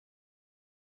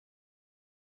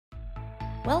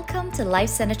Welcome to Life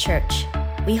Center Church.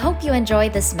 We hope you enjoy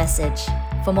this message.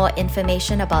 For more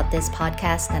information about this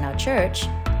podcast and our church,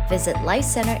 visit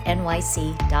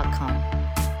lifecenternyc.com.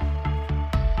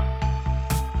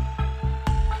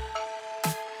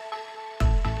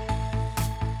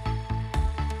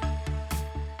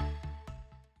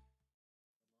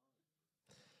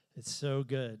 It's so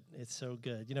good. It's so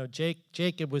good. You know,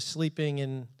 Jacob was sleeping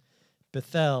in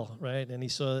Bethel, right? And he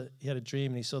had a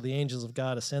dream, and he saw the angels of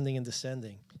God ascending and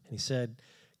descending. And he said,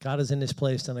 God is in this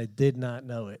place, and I did not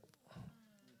know it.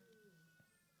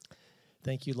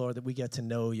 Thank you, Lord, that we get to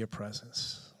know your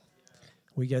presence.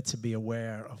 We get to be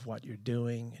aware of what you're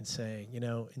doing and saying, you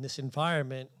know, in this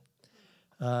environment,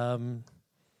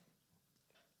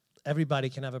 everybody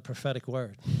can have a prophetic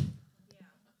word.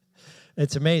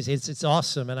 It's amazing. It's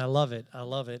awesome, and I love it. I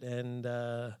love it. And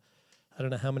I don't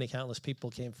know how many countless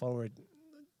people came forward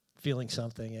feeling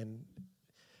something. And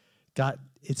God,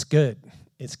 it's good.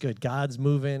 It's good. God's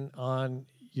moving on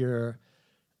your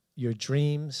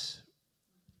dreams,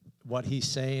 what he's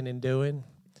saying and doing.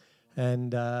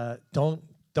 And don't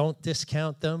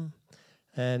discount them.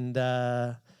 And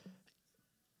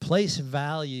place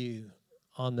value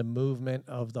on the movement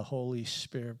of the Holy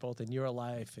Spirit, both in your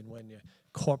life and when you're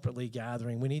corporately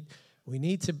gathering. We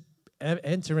need to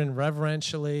enter in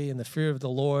reverentially in the fear of the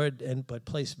Lord, but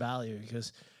place value,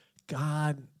 because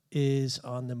God is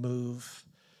on the move.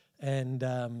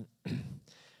 And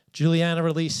Juliana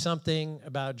released something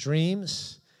about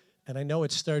dreams, and I know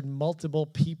it stirred multiple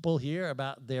people here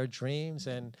about their dreams,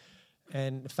 and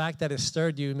the fact that it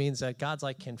stirred you means that God's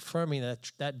like confirming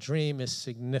that dream is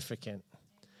significant.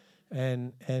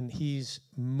 And he's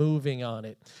moving on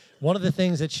it. One of the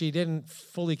things that she didn't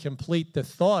fully complete the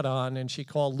thought on, and she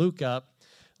called Luke up.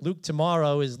 Luke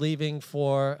tomorrow is leaving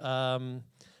for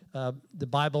the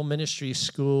Bible ministry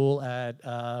school at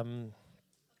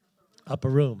Upper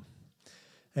Room.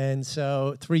 And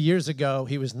so 3 years ago,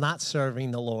 he was not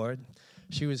serving the Lord.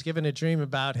 She was given a dream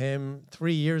about him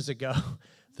 3 years ago,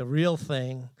 the real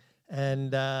thing.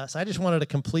 And so I just wanted to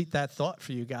complete that thought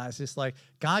for you guys. It's like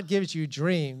God gives you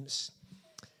dreams.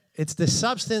 It's the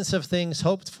substance of things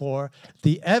hoped for,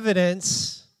 the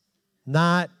evidence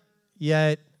not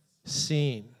yet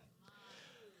seen.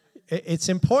 It's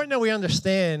important that we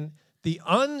understand the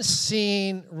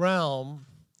unseen realm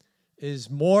is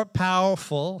more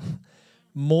powerful,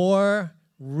 more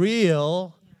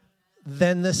real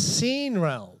than the seen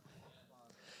realm.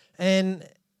 And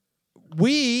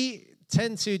we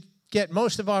tend to get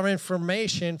most of our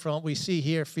information from what we see,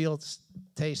 hear, feel,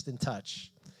 taste, and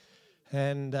touch.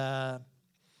 And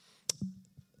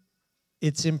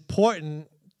it's important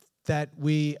that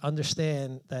we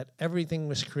understand that everything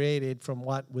was created from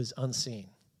what was unseen.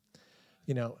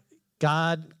 You know,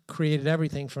 God created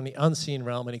everything from the unseen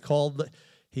realm, and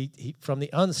he from the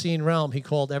unseen realm, he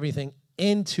called everything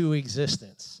into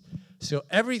existence. So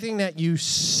everything that you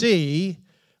see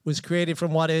was created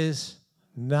from what is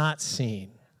not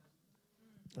seen.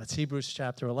 That's Hebrews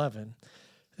chapter 11,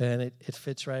 and it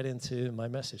fits right into my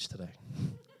message today.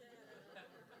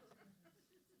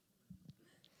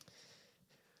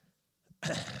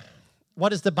 What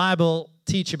does the Bible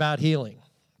teach about healing?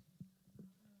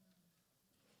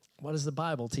 What does the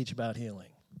Bible teach about healing?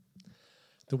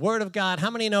 The Word of God,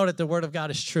 how many know that the Word of God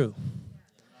is true?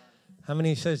 How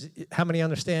many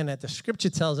understand that the Scripture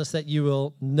tells us that you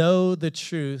will know the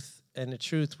truth, and the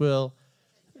truth will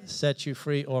set you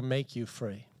free or make you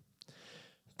free?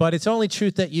 But it's only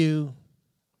truth that you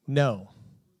know.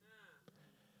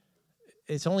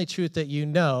 It's only truth that you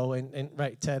know, and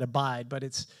right, to abide, but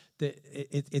it's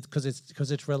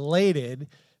because it's related,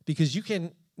 because you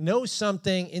can know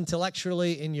something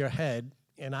intellectually in your head,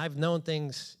 and I've known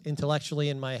things intellectually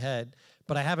in my head,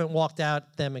 but I haven't walked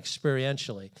out them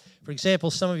experientially. For example,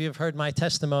 some of you have heard my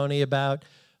testimony about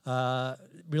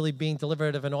really being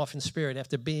delivered of an orphan spirit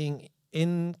after being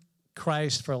in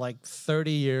Christ for like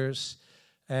 30 years,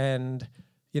 and,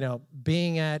 you know,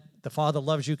 being at the Father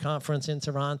Loves You conference in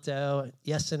Toronto,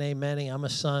 yes and amen, I'm a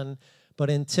son, but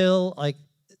until like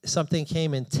something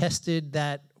came and tested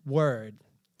that word,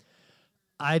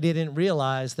 I didn't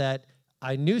realize that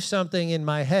I knew something in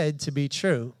my head to be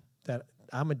true, that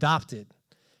I'm adopted.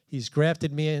 He's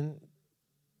grafted me in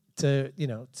to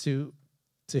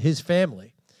his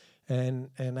family. And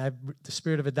I've the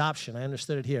spirit of adoption, I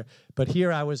understood it here. But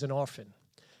here I was an orphan.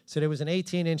 So there was an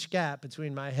 18-inch gap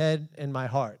between my head and my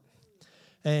heart.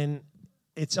 And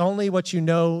it's only what you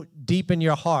know deep in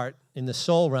your heart, in the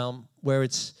soul realm, where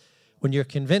it's, when you're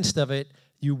convinced of it,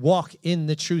 you walk in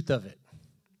the truth of it.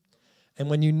 And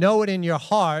when you know it in your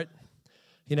heart,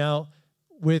 you know,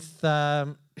 with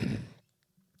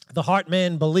The heart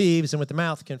man believes, and with the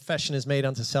mouth confession is made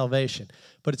unto salvation.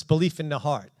 But it's belief in the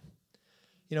heart.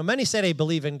 You know, many say they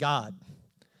believe in God.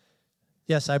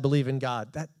 Yes, I believe in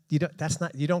God. You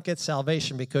don't get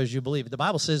salvation because you believe. The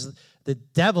Bible says the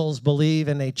devils believe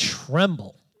and they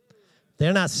tremble.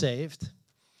 They're not saved.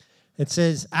 It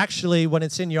says, actually, when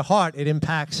it's in your heart, it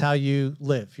impacts how you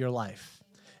live your life.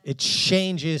 It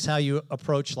changes how you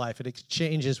approach life. It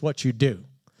changes what you do.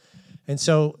 And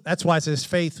so that's why it says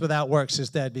faith without works is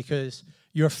dead, because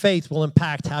your faith will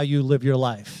impact how you live your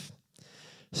life.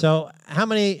 So how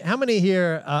many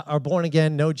here are born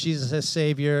again, know Jesus as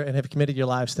Savior, and have committed your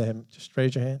lives to Him? Just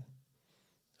raise your hand.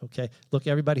 Okay. Look,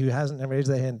 everybody who hasn't raised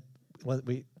their hand,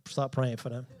 we start praying for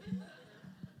them.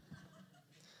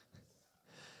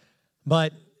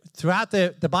 But throughout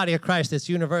the body of Christ, it's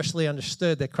universally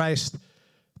understood that Christ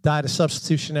died a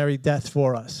substitutionary death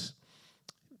for us.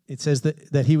 It says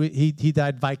that he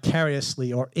died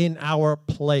vicariously or in our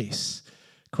place.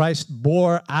 Christ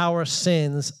bore our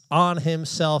sins on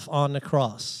himself on the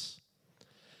cross.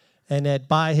 And that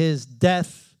by his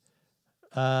death,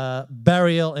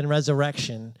 burial, and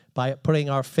resurrection, by putting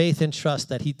our faith and trust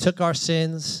that he took our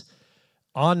sins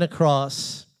on the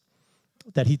cross,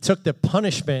 that he took the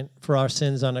punishment for our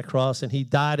sins on the cross, and he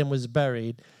died and was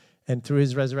buried, and through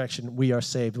his resurrection, we are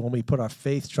saved when we put our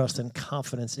faith, trust, and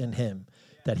confidence in him,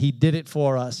 that he did it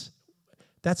for us.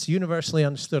 That's universally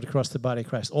understood across the body of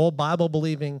Christ. All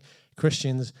Bible-believing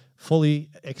Christians fully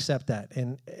accept that,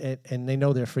 and they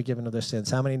know they're forgiven of their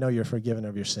sins. How many know you're forgiven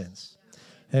of your sins?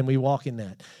 And we walk in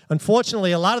that.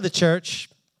 Unfortunately, a lot of the church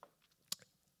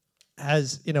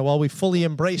has, while we fully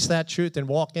embrace that truth and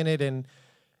walk in it, and,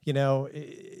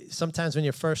 sometimes when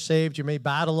you're first saved, you may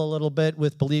battle a little bit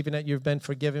with believing that you've been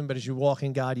forgiven, but as you walk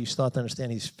in God, you start to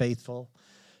understand he's faithful.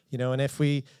 And if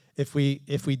we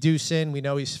do sin, we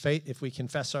know he's faithful. If we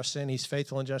confess our sin, he's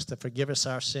faithful and just to forgive us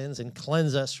our sins and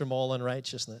cleanse us from all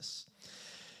unrighteousness.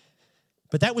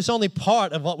 But that was only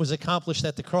part of what was accomplished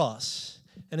at the cross.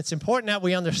 And it's important that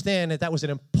we understand that was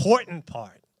an important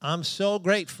part. I'm so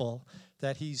grateful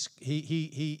that his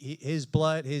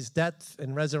blood, his death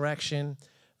and resurrection,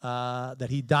 that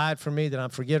he died for me, that I'm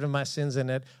forgiven my sins, and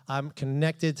that I'm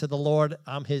connected to the Lord.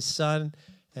 I'm his son,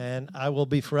 and I will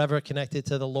be forever connected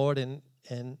to the Lord, and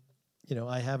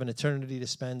I have an eternity to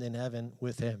spend in heaven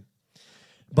with him.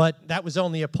 But that was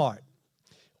only a part.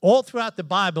 All throughout the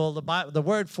Bible, the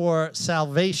word for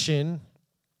salvation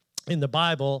in the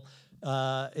Bible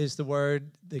is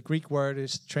the Greek word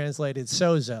is translated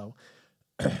sozo,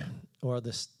 or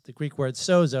the Greek word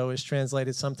sozo is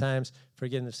translated sometimes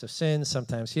forgiveness of sins,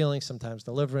 sometimes healing, sometimes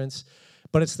deliverance.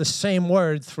 But it's the same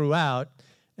word throughout,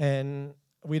 and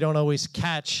we don't always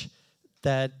catch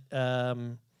that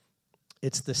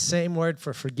it's the same word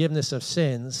for forgiveness of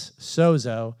sins,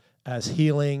 sozo, as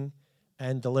healing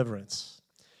and deliverance.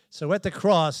 So at the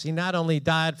cross, he not only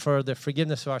died for the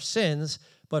forgiveness of our sins,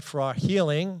 but for our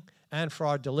healing and for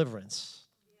our deliverance.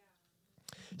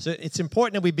 So it's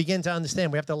important that we begin to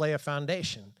understand. We have to lay a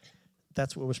foundation.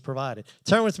 That's what was provided.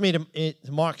 Turn with me to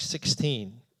Mark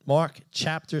 16. Mark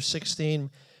chapter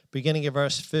 16, beginning of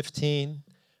verse 15.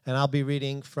 And I'll be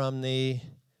reading from the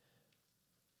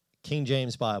King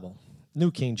James Bible.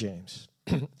 New King James.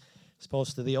 As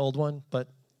opposed to the old one, but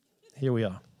here we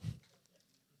are.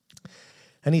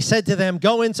 And he said to them,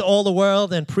 "Go into all the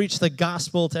world and preach the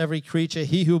gospel to every creature.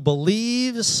 He who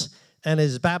believes and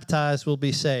is baptized will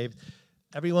be saved."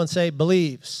 Everyone say,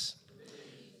 believes.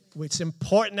 It's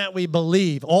important that we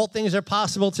believe. All things are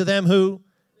possible to them who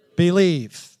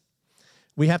believe.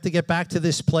 We have to get back to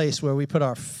this place where we put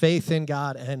our faith in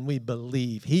God and we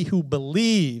believe. He who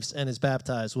believes and is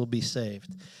baptized will be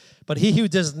saved. But he who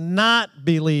does not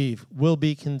believe will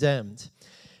be condemned.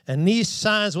 And these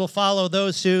signs will follow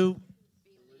those who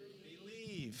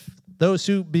believe. Those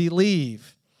who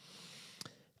believe.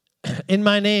 In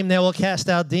my name they will cast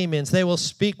out demons. They will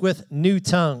speak with new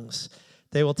tongues.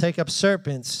 They will take up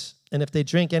serpents. And if they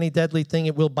drink any deadly thing,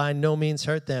 it will by no means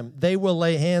hurt them. They will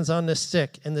lay hands on the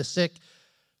sick, and the sick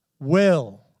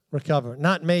will recover.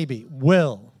 Not maybe,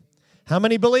 will. How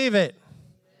many believe it?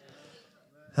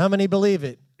 How many believe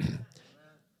it?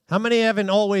 How many haven't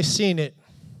always seen it?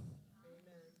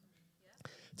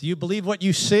 Do you believe what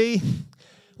you see?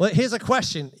 Well, here's a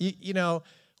question.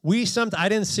 I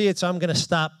didn't see it, so I'm going to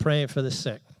stop praying for the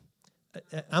sick.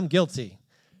 I'm guilty.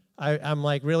 I'm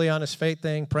like really on this faith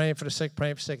thing, praying for the sick,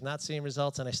 not seeing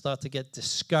results, and I start to get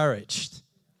discouraged.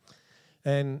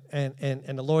 And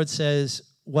the Lord says,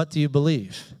 what do you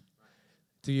believe?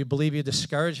 Do you believe your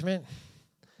discouragement?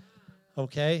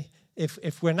 Okay.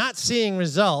 If we're not seeing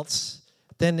results,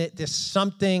 then there's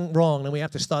something wrong. And we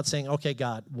have to start saying, okay,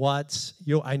 God,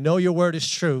 I know your word is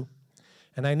true,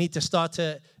 and I need to start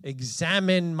to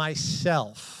examine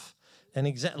myself. And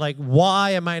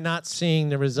why am I not seeing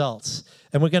the results?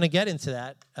 And we're going to get into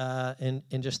that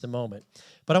in just a moment.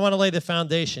 But I want to lay the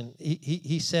foundation.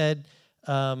 He said,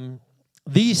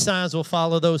 these signs will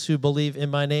follow those who believe in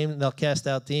my name. They'll cast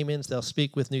out demons. They'll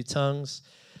speak with new tongues.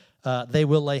 They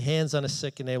will lay hands on the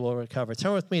sick, and they will recover.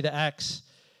 Turn with me to Acts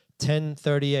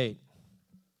 10:38.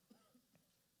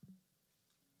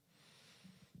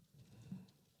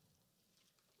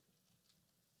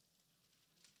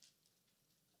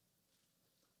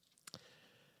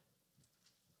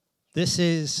 This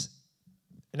is,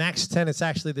 in Acts 10, it's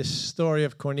actually the story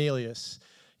of Cornelius.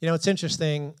 You know, it's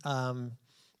interesting.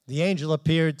 The angel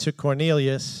appeared to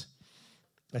Cornelius.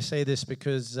 I say this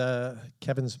because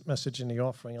Kevin's message in the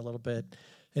offering a little bit.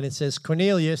 And it says,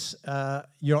 Cornelius,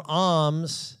 your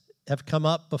alms have come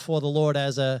up before the Lord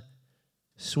as a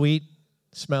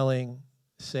sweet-smelling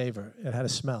savor. It had a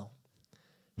smell.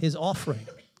 His offering,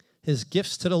 his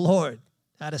gifts to the Lord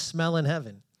had a smell in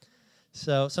heaven.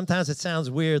 So sometimes it sounds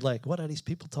weird, like, what are these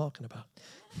people talking about?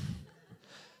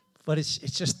 But it's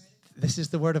just, this is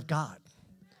the word of God,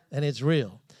 and it's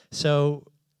real. So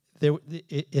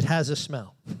it has a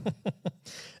smell.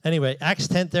 Anyway, Acts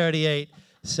 10:38.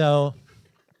 So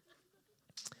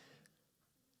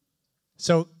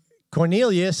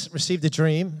Cornelius received a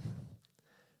dream,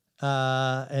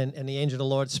 and the angel of the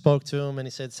Lord spoke to him, and he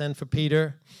said, send for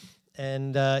Peter,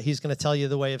 and he's going to tell you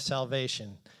the way of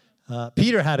salvation.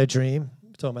 Peter had a dream.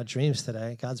 We're talking about dreams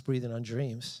today. God's breathing on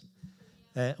dreams.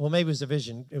 Well, maybe it was a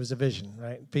vision. It was a vision,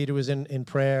 right? Peter was in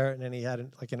prayer, and then he had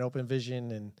an open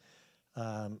vision,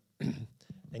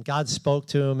 and God spoke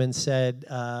to him and said,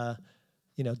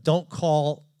 don't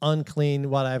call unclean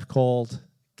what I've called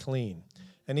clean.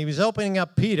 And he was opening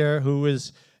up Peter, who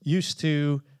was used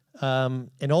to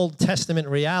an Old Testament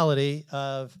reality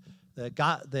of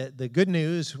the good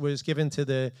news was given to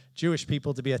the Jewish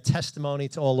people to be a testimony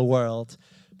to all the world.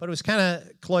 But it was kind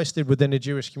of cloistered within the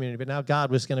Jewish community. But now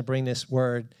God was going to bring this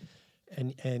word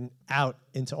and out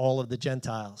into all of the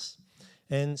Gentiles.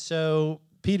 And so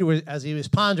Peter, as he was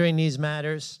pondering these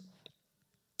matters,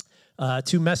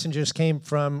 two messengers came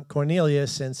from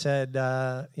Cornelius and said,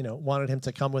 wanted him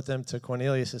to come with them to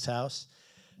Cornelius' house.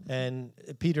 And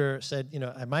Peter said,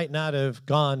 I might not have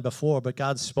gone before, but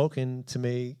God's spoken to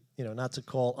me, not to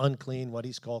call unclean what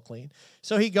he's called clean.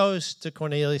 So he goes to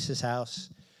Cornelius' house,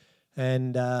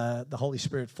 and the Holy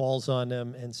Spirit falls on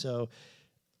them. And so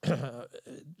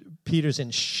Peter's in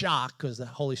shock because the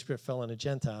Holy Spirit fell on the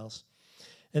Gentiles.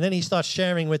 And then he starts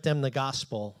sharing with them the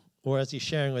gospel. Or as he's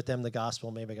sharing with them the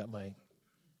gospel, maybe I got my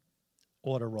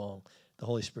order wrong. The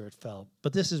Holy Spirit fell.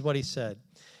 But this is what he said.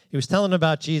 He was telling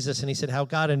about Jesus, and he said how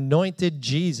God anointed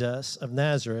Jesus of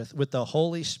Nazareth with the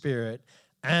Holy Spirit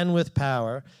and with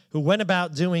power, who went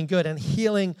about doing good and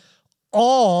healing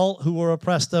all who were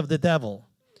oppressed of the devil.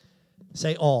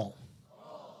 Say all.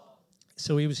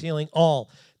 So he was healing all.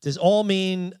 Does all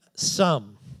mean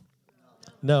some?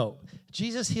 No.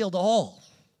 Jesus healed all.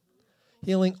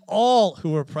 Healing all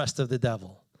who were oppressed of the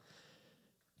devil.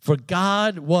 For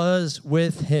God was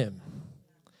with him.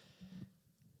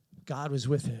 God was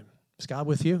with him. Is God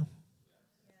with you?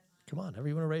 Come on,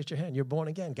 everyone raise your hand. You're born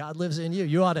again. God lives in you.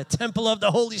 You are the temple of the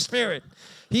Holy Spirit.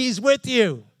 He's with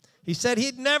you. He said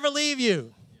he'd never leave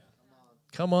you.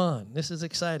 Come on. This is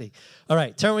exciting. All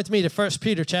right, turn with me to 1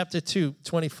 Peter chapter 2,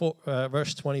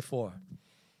 verse 24.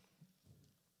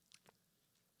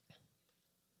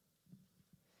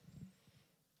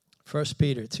 First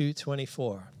Peter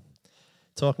 2:24,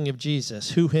 talking of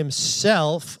Jesus, who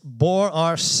himself bore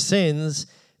our sins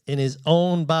in his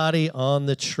own body on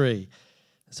the tree.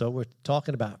 So we're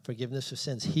talking about forgiveness of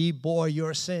sins. He bore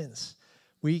your sins.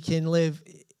 We can live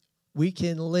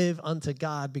unto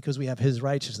God because we have his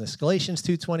righteousness. Galatians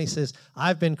 2:20 says,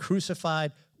 I've been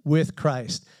crucified with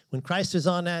Christ. When Christ was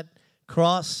on that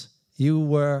cross, you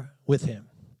were with him.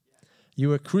 You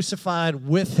were crucified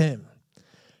with him.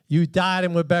 You died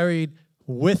and were buried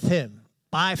with him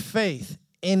by faith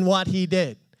in what he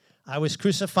did. I was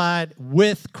crucified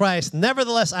with Christ.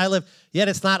 Nevertheless, I live. Yet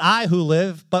it's not I who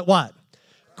live, but what?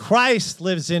 Christ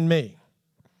lives in me.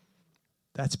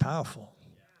 That's powerful.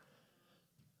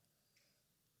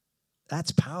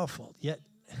 That's powerful. Yet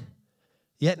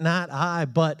not I,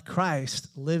 but Christ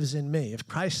lives in me. If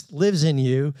Christ lives in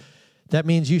you, that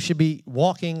means you should be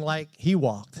walking like he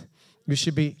walked. You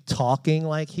should be talking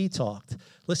like he talked.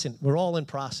 Listen, we're all in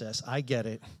process. I get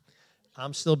it.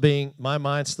 My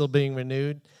mind's still being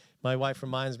renewed. My wife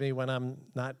reminds me when I'm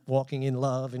not walking in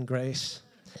love and grace.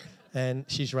 And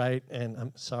she's right, and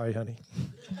I'm sorry, honey.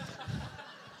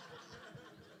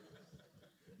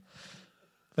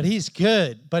 But he's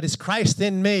good, but it's Christ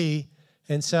in me.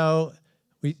 And so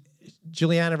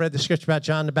Juliana read the scripture about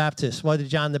John the Baptist. What did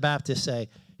John the Baptist say?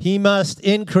 He must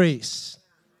increase,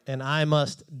 and I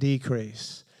must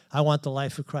decrease. I want the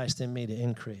life of Christ in me to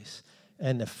increase.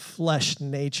 And the flesh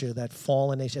nature, that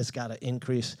fallen nature, has got to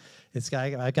increase.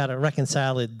 I got to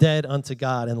reconcile it dead unto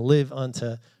God and live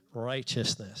unto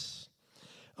righteousness.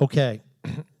 Okay,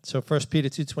 so 1 Peter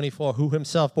 2:24, who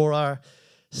himself bore our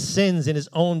sins in his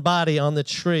own body on the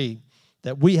tree,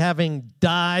 that we, having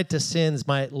died to sins,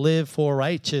 might live for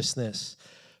righteousness,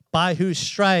 by whose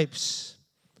stripes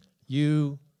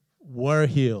you were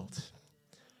healed.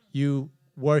 You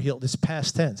were healed. It's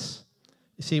past tense.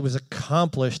 You see, it was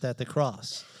accomplished at the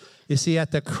cross. You see,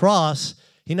 at the cross,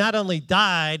 he not only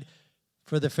died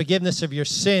for the forgiveness of your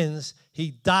sins,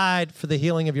 he died for the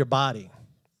healing of your body.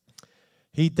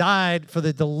 He died for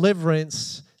the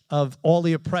deliverance of all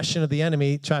the oppression of the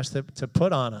enemy tries to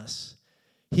put on us.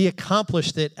 He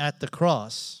accomplished it at the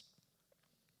cross.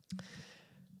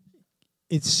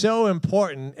 It's so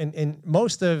important, and in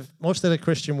most of the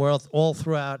Christian world, all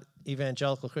throughout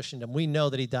evangelical Christendom, we know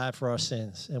that he died for our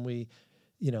sins, and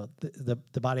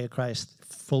the body of Christ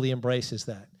fully embraces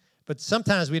that. But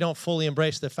sometimes we don't fully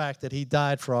embrace the fact that he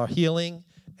died for our healing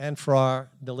and for our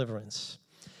deliverance.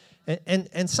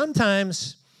 And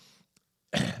sometimes,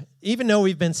 even though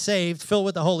we've been saved, filled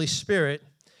with the Holy Spirit,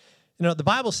 the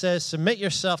Bible says, submit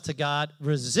yourself to God,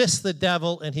 resist the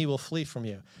devil, and he will flee from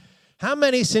you. How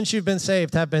many, since you've been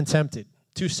saved, have been tempted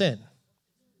to sin?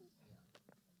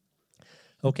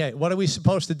 Okay, what are we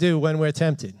supposed to do when we're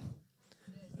tempted?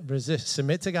 Resist,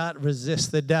 submit to God,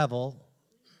 resist the devil,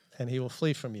 and he will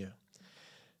flee from you.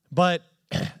 But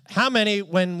how many,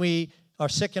 when we are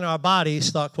sick in our bodies,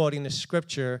 start quoting the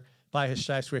scripture, by his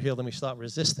stripes we're healed, and we start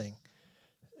resisting?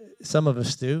 Some of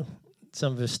us do.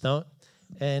 Some of us don't.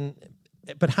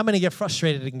 But how many get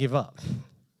frustrated and give up?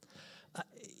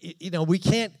 We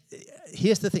can't.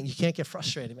 Here's the thing: you can't get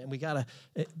frustrated, man. We gotta.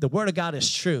 The word of God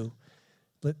is true.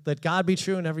 Let God be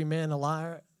true and every man a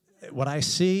liar. What I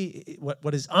see,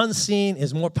 what is unseen,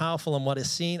 is more powerful than what is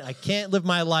seen. I can't live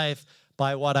my life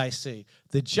by what I see.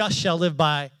 The just shall live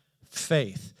by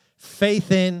faith.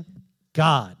 Faith in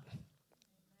God.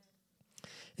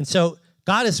 And so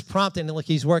God is prompting, and look,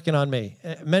 he's working on me.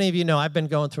 Many of you know I've been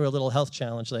going through a little health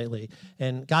challenge lately,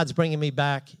 and God's bringing me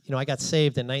back. I got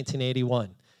saved in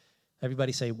 1981.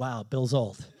 Everybody say, wow, Bill's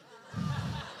old.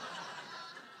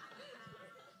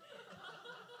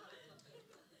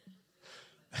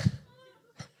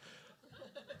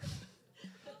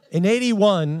 In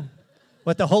 81,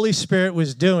 what the Holy Spirit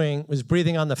was doing was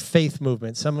breathing on the faith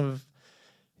movement. Some of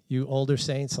you older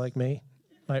saints like me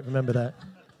might remember that.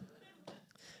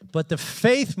 But the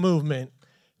faith movement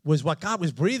was what God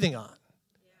was breathing on.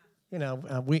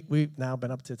 We've now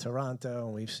been up to Toronto,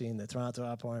 and we've seen the Toronto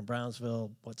Outpouring,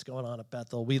 Brownsville, what's going on at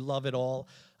Bethel. We love it all.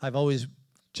 I've always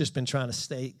just been trying to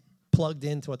stay plugged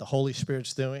into what the Holy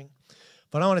Spirit's doing.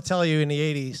 But I want to tell you, in the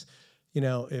 80s,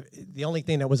 the only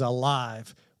thing that was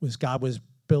alive was God was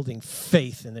building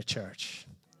faith in the church.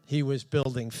 He was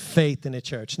building faith in the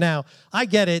church. Now, I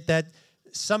get it that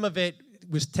some of it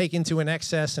was taken to an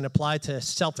excess and applied to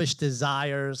selfish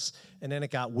desires, and then it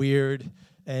got weird.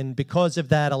 And because of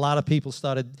that, a lot of people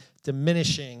started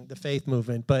diminishing the faith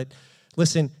movement. But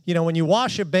listen, when you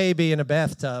wash a baby in a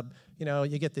bathtub,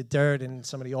 you get the dirt and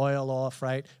some of the oil off,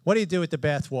 right? What do you do with the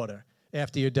bath water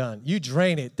after you're done? You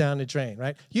drain it down the drain,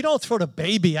 right? You don't throw the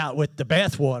baby out with the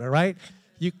bath water, right?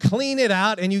 You clean it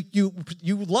out, and you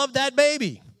love that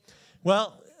baby.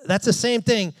 Well, that's the same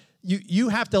thing. You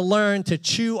have to learn to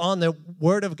chew on the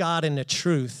word of God and the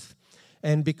truth.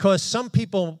 And because some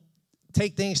people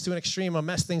take things to an extreme or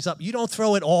mess things up, you don't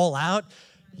throw it all out.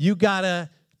 You got to,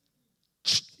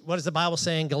 what does the Bible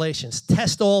say in Galatians?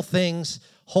 Test all things,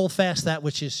 hold fast that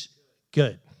which is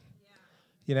good.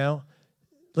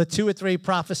 Let 2 or 3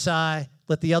 prophesy,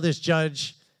 let the others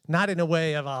judge, not in a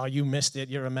way of, oh, you missed it,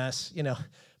 you're a mess,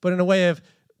 but in a way of,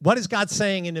 what is God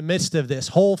saying in the midst of this?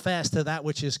 Hold fast to that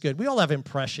which is good. We all have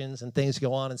impressions and things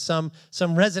go on, and some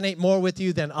resonate more with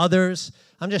you than others.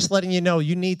 I'm just letting you know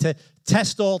you need to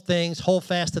test all things, hold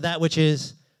fast to that which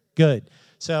is good.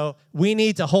 So we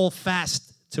need to hold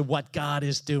fast to what God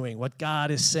is doing, what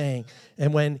God is saying.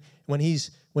 And when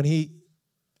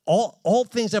all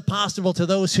things are possible to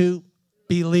those who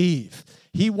believe.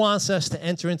 He wants us to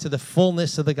enter into the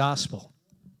fullness of the gospel.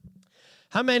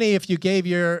 How many, if you gave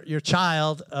your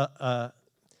child a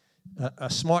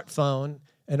smartphone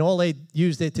and all they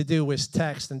used it to do was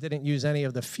text and didn't use any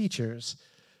of the features,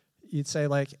 you'd say,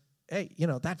 like, hey,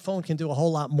 that phone can do a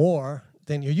whole lot more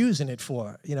than you're using it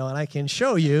for, and I can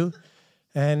show you.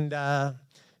 And,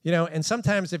 and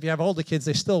sometimes if you have older kids,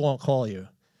 they still won't call you.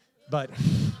 But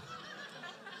it's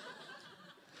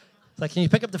like, can you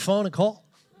pick up the phone and call?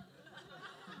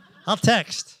 I'll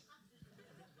text.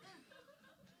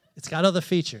 It's got other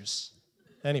features.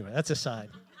 Anyway, that's aside.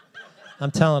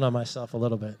 I'm telling on myself a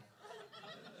little bit.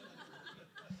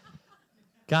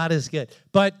 God is good.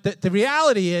 But the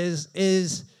reality is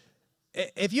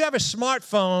if you have a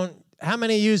smartphone, how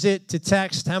many use it to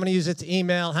text? How many use it to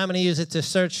email? How many use it to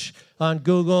search on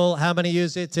Google? How many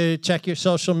use it to check your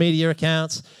social media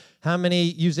accounts? How many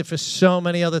use it for so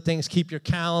many other things? Keep your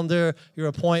calendar, your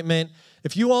appointment.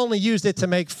 If you only used it to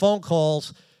make phone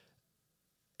calls,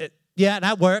 yeah,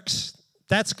 that works.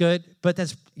 That's good.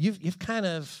 But you've kind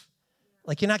of,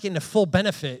 like, you're not getting the full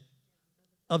benefit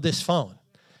of this phone.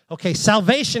 Okay,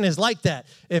 salvation is like that.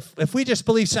 If we just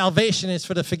believe salvation is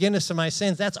for the forgiveness of my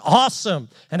sins, that's awesome.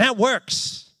 And that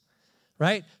works,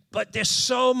 right? But there's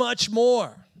so much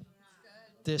more.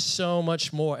 There's so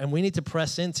much more. And we need to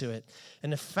press into it.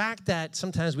 And the fact that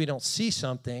sometimes we don't see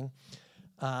something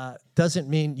doesn't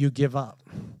mean you give up.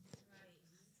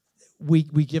 We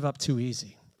give up too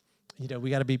easy. We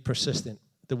got to be persistent.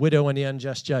 The widow and the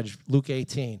unjust judge, Luke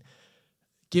 18.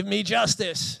 Give me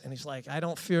justice. And he's like, I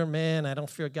don't fear man, I don't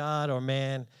fear God or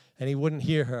man. And he wouldn't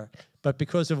hear her. But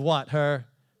because of what? Her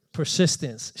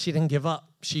persistence. She didn't give up.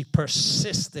 She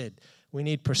persisted. We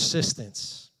need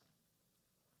persistence.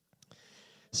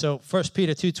 So 1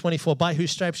 Peter 2:24, by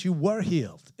whose stripes you were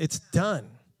healed. It's done.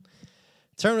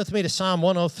 Turn with me to Psalm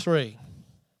 103.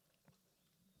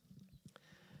 I'm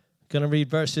going to read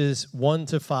verses 1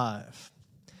 to 5.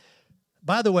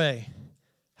 By the way,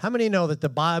 how many know that the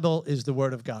Bible is the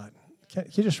Word of God? Can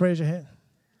you just raise your hand?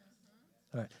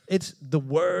 All right. It's the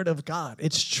Word of God.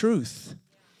 It's truth.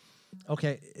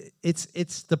 Okay.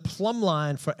 It's the plumb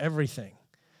line for everything.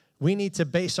 We need to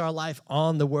base our life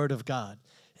on the Word of God.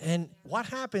 And what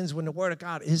happens when the Word of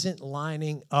God isn't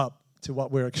lining up to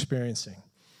what we're experiencing?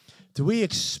 Do we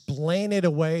explain it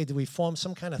away? Do we form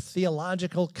some kind of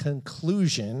theological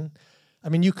conclusion? I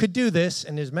mean, you could do this,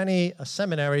 and there's a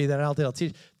seminary that they'll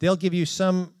teach. They'll give you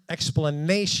some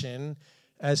explanation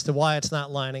as to why it's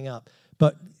not lining up.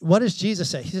 But what does Jesus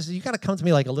say? He says, you got to come to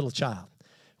me like a little child.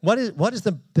 What is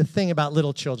the thing about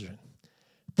little children?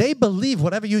 They believe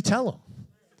whatever you tell them.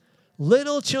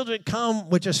 Little children come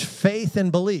with just faith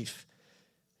and belief.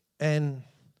 And,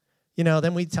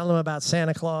 then we tell them about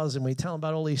Santa Claus, and we tell them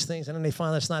about all these things, and then they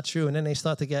find that's not true, and then they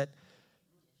start to get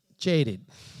jaded.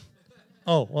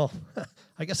 Oh, well,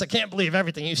 I guess I can't believe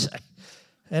everything you say.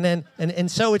 And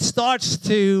so it starts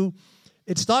to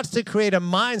create a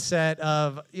mindset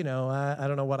of, I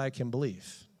don't know what I can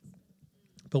believe.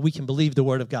 But we can believe the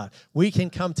Word of God. We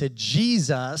can come to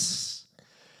Jesus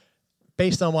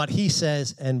based on what he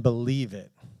says and believe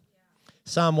it.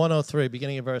 Psalm 103,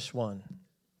 beginning of verse 1.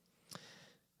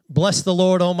 Bless the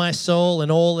Lord, O my soul,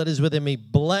 and all that is within me.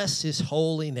 Bless his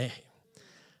holy name.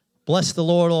 Bless the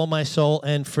Lord, all my soul,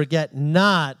 and forget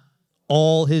not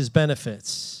all his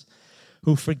benefits,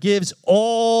 who forgives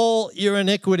all your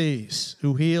iniquities,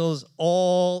 who heals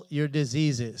all your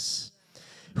diseases,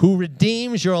 who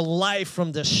redeems your life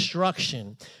from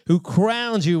destruction, who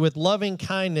crowns you with loving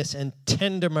kindness and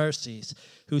tender mercies,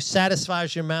 who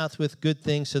satisfies your mouth with good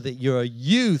things so that your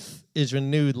youth is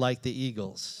renewed like the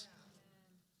eagles.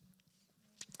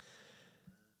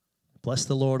 Bless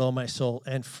the Lord, O my soul,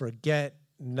 and forget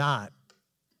not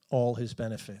all his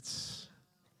benefits.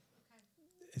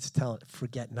 It's telling,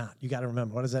 forget not. You got to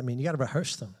remember. What does that mean? You got to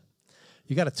rehearse them.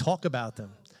 You got to talk about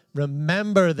them.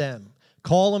 Remember them.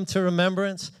 Call them to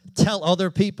remembrance. Tell other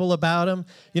people about them.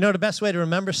 The best way to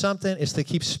remember something is to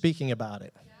keep speaking about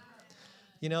it.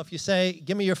 If you say,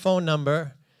 give me your phone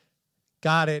number,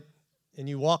 got it, and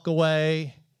you walk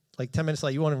away, like 10 minutes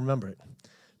later, you won't even remember it.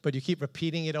 But you keep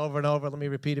repeating it over and over. Let me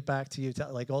repeat it back to you.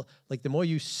 Like the more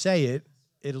you say it,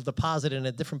 it'll deposit in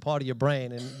a different part of your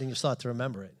brain, and then you start to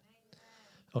remember it.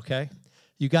 Okay?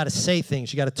 You got to say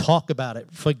things. You got to talk about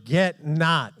it. Forget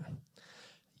not.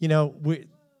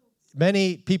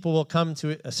 Many people will come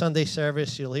to a Sunday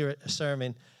service. You'll hear a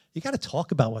sermon. You got to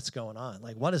talk about what's going on.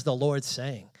 Like, what is the Lord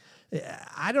saying?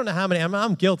 I don't know how many.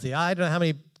 I'm guilty. I don't know how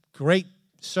many great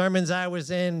sermons I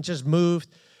was in, just moved.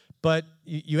 But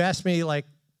you asked me, like,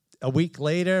 a week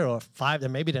later or 5,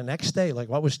 and maybe the next day, like,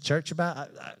 what was church about?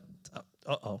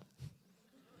 Uh-oh.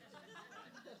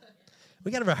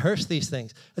 We got to rehearse these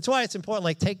things. That's why it's important,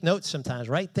 like, take notes sometimes.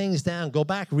 Write things down. Go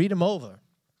back. Read them over.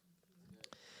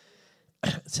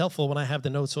 It's helpful when I have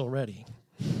the notes already.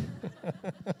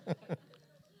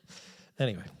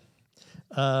 Anyway.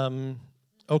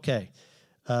 Okay.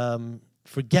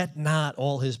 Forget not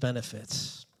all his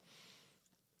benefits,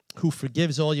 who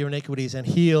forgives all your iniquities and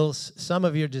heals some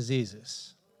of your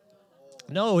diseases.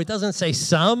 No, it doesn't say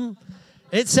some.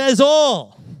 It says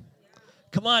all.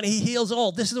 Come on, he heals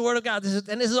all. This is the word of God. This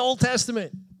is Old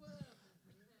Testament.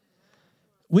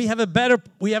 We have a better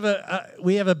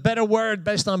word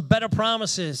based on better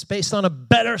promises, based on a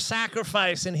better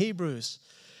sacrifice in Hebrews.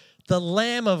 The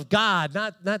Lamb of God,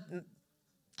 not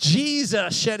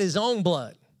Jesus shed his own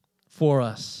blood for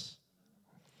us.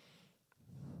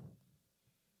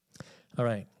 All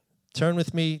right. Turn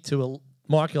with me to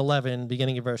Mark 11,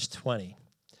 beginning of verse 20.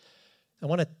 I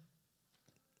want to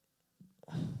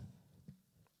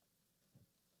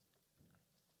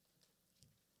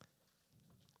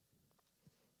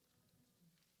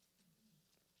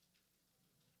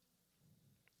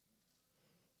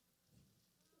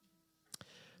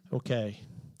Okay.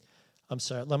 I'm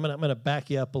sorry. I'm going to back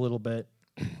you up a little bit.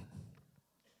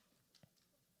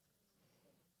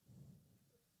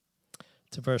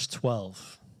 To verse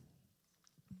 12.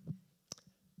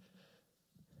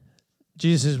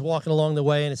 Jesus is walking along the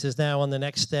way, and it says, now on the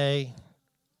next day,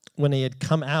 when he had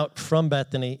come out from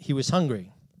Bethany, he was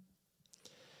hungry.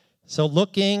 So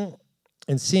looking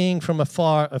and seeing from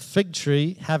afar a fig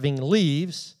tree having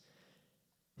leaves,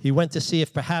 he went to see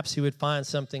if perhaps he would find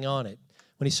something on it.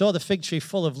 When he saw the fig tree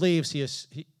full of leaves,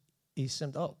 he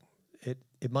said, oh,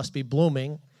 it must be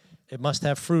blooming. It must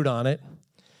have fruit on it.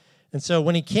 And so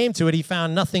when he came to it, he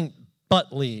found nothing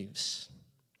but leaves,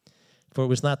 for it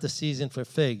was not the season for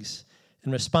figs.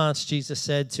 In response, Jesus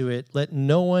said to it, let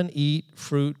no one eat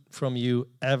fruit from you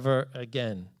ever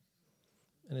again.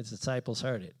 And his disciples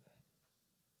heard it.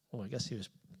 Well, I guess he was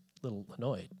a little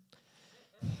annoyed.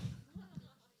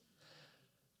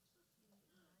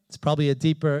 It's probably a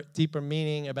deeper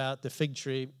meaning about the fig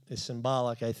tree is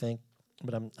symbolic, I think.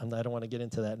 But I don't want to get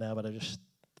into that now, but I just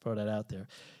throw that out there.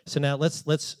 So now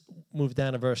let's move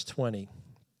down to verse 20.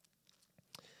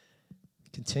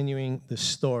 Continuing the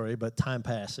story, but time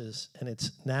passes, and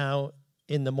it's now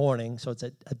in the morning, so it's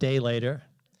a day later.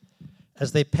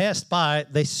 As they passed by,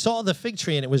 they saw the fig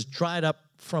tree, and it was dried up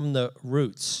from the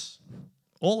roots,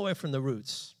 all the way from the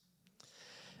roots.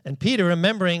 And Peter,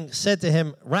 remembering, said to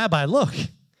him, Rabbi, look,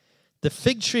 the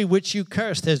fig tree which you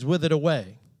cursed has withered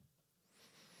away.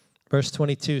 Verse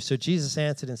 22, so Jesus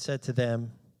answered and said to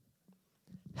them,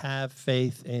 have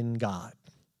faith in God.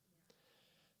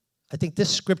 I think this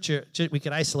scripture, we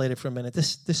could isolate it for a minute.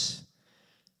 This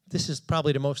is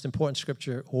probably the most important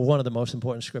scripture, or one of the most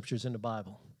important scriptures in the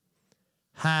Bible.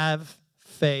 Have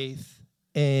faith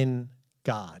in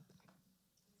God.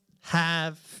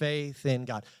 Have faith in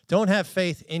God. Don't have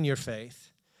faith in your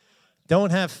faith.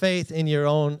 Don't have faith in your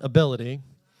own ability.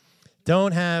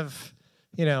 Don't have,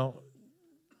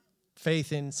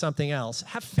 faith in something else.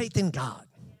 Have faith in God.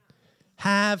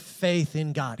 Have faith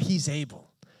in God. He's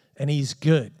able, and he's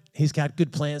good. He's got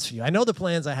good plans for you. I know the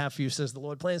plans I have for you, says the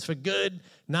Lord. Plans for good,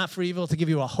 not for evil, to give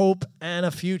you a hope and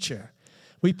a future.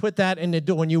 We put that in the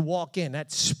door when you walk in.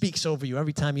 That speaks over you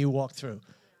every time you walk through.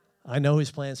 I know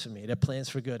his plans for me. They're plans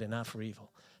for good and not for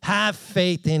evil. Have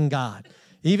faith in God.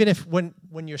 Even if when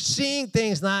you're seeing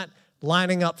things not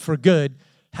lining up for good,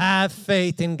 have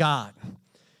faith in God.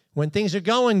 When things are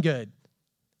going good,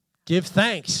 give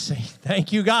thanks. Say,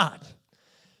 thank you, God.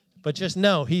 But just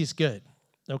know he's good.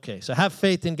 Okay, so have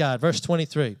faith in God. Verse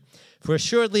 23. For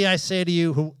assuredly I say to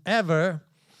you, whoever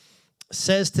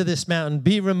says to this mountain,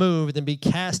 be removed and be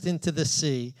cast into the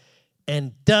sea,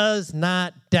 and does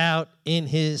not doubt in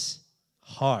his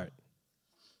heart,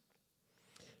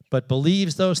 but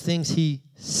believes those things he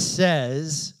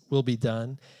says will be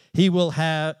done, he will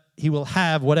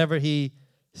have whatever he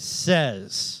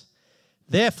says.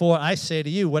 Therefore, I say to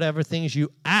you, whatever things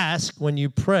you ask when you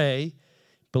pray,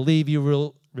 believe you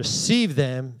will receive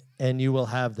them and you will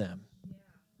have them.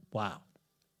 Wow.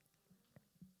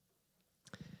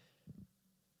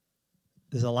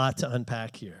 There's a lot to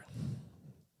unpack here.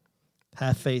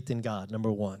 Have faith in God,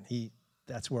 number one.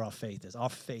 That's where our faith is. Our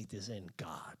faith is in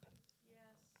God.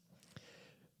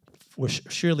 For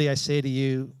surely I say to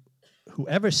you,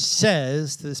 whoever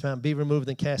says to this mountain, be removed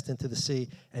and cast into the sea,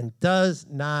 and does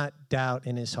not doubt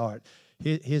in his heart.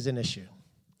 Here's an issue.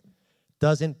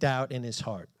 Doesn't doubt in his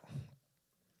heart.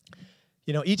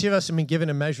 Each of us have been given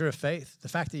a measure of faith. The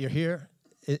fact that you're here,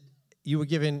 you were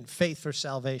given faith for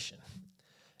salvation.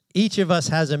 Each of us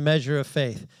has a measure of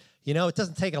faith. It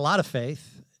doesn't take a lot of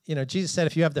faith. Jesus said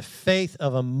if you have the faith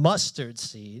of a mustard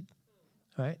seed,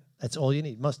 right? That's all you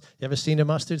need. You ever seen a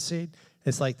mustard seed?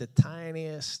 It's like the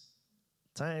tiniest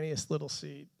little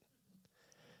seed.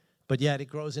 But yet it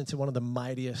grows into one of the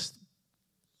mightiest,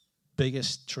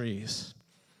 biggest trees.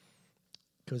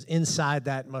 Because inside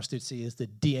that mustard seed is the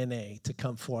DNA to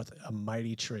come forth a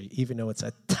mighty tree, even though it's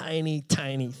a tiny,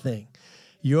 tiny thing.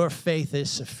 Your faith is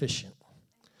sufficient.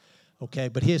 Okay,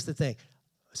 but here's the thing.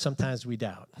 Sometimes we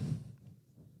doubt.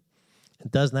 And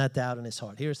does not doubt in his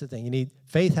heart. Here's the thing.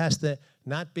 Faith has to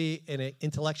not be an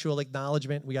intellectual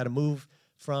acknowledgement. We got to move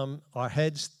from our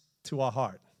heads to our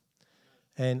heart.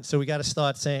 And so we got to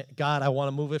start saying, God, I want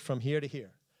to move it from here to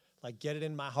here. Like get it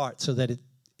in my heart so that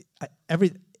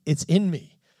it's in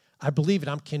me. I believe it.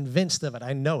 I'm convinced of it.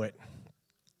 I know it.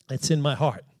 It's in my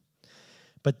heart.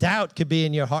 But doubt could be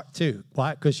in your heart too.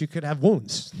 Why? Because you could have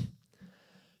wounds.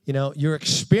 You know, your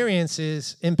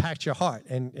experiences impact your heart,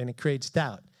 and it creates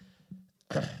doubt.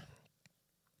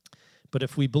 But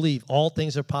if we believe, all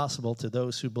things are possible to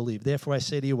those who believe. Therefore, I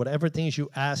say to you, whatever things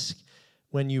you ask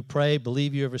when you pray,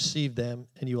 believe you have received them,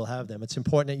 and you will have them. It's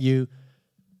important that you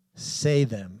say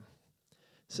them.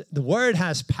 So the word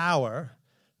has power.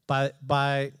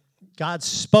 By God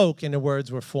spoke, and the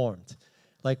words were formed.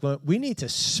 Like we need to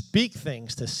speak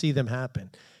things to see them happen.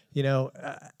 You know,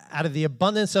 out of the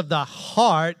abundance of the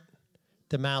heart,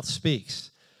 the mouth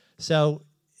speaks. So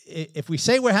if we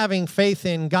say we're having faith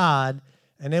in God,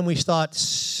 and then we start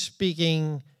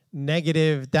speaking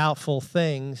negative, doubtful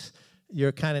things,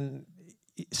 you're kind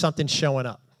of, something's showing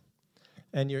up.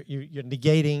 And you're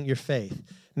negating your faith.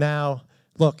 Now,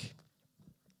 look,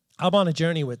 I'm on a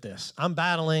journey with this.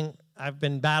 I've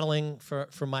been battling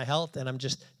for my health, and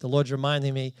the Lord's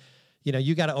reminding me, you know,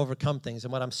 you got to overcome things.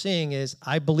 And what I'm seeing is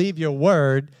I believe your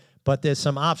word, but there's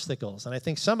some obstacles. And I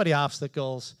think some of the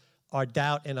obstacles are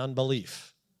doubt and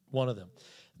unbelief, one of them.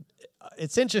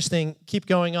 It's interesting, keep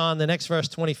going on. The next verse,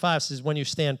 25, says, when you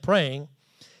stand praying,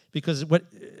 because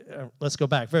let's go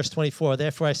back. Verse 24,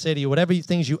 therefore I say to you, whatever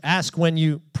things you ask when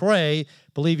you pray,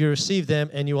 believe you receive them,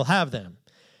 and you will have them.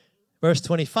 Verse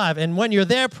 25, and when you're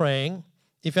there praying,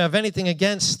 if you have anything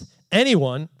against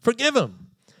anyone, forgive him,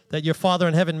 that your Father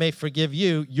in heaven may forgive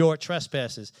you your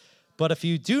trespasses. But if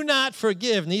you do not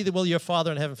forgive, neither will your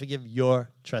Father in heaven forgive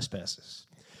your trespasses.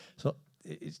 So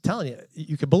it's telling you,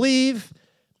 you can believe.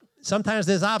 Sometimes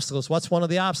there's obstacles. What's one of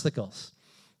the obstacles?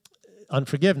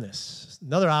 Unforgiveness.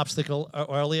 Another obstacle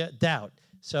earlier, doubt.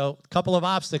 So a couple of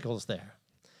obstacles there.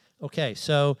 Okay,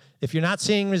 so if you're not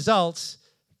seeing results,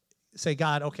 say,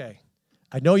 God, okay,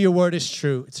 I know your word is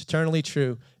true. It's eternally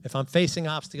true. If I'm facing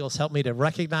obstacles, help me to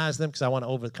recognize them because I want to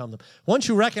overcome them. Once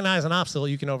you recognize an obstacle,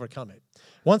 you can overcome it.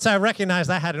 Once I recognized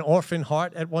I had an orphan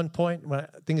heart at one point,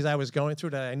 things I was going through,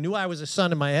 that I knew I was a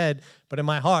son in my head, but in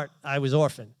my heart, I was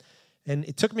orphaned. And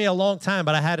it took me a long time,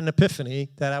 but I had an epiphany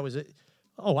that I was,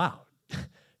 oh, wow,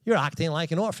 you're acting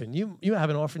like an orphan. You have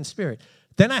an orphan spirit.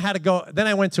 Then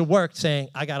I went to work saying,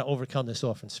 I got to overcome this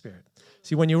orphan spirit.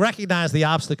 See, when you recognize the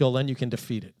obstacle, then you can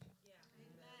defeat it.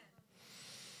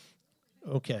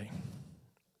 Okay,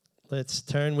 let's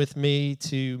turn with me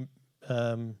to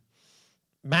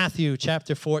Matthew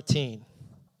chapter 14,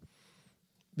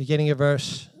 beginning of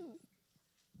verse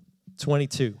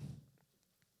 22.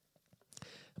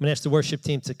 I'm going to ask the worship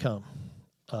team to come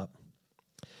up.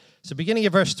 So beginning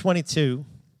of verse 22,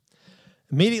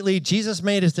 immediately Jesus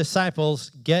made his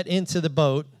disciples get into the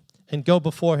boat and go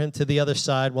before him to the other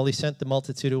side while he sent the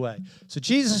multitude away. So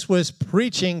Jesus was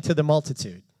preaching to the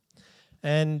multitude.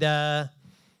 And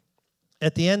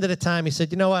at the end of the time, he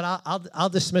said, you know what, I'll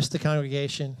dismiss the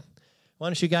congregation. Why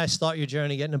don't you guys start your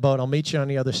journey, get in the boat. I'll meet you on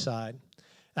the other side.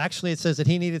 Actually, it says that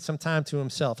he needed some time to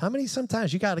himself. How many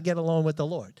sometimes you got to get alone with the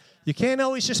Lord? You can't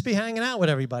always just be hanging out with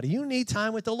everybody. You need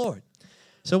time with the Lord.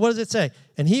 So what does it say?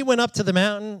 And he went up to the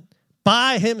mountain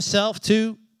by himself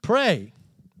to pray.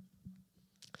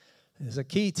 There's a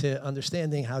key to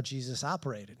understanding how Jesus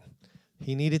operated.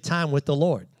 He needed time with the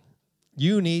Lord.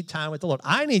 You need time with the Lord.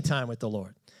 I need time with the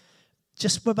Lord.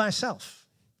 Just with myself.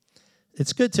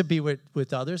 It's good to be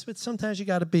with others, but sometimes you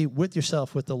got to be with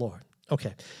yourself, with the Lord.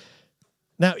 Okay.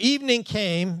 Now, evening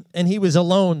came, and he was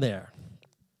alone there.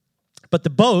 But the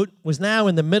boat was now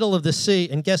in the middle of the sea,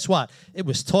 and guess what? It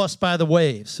was tossed by the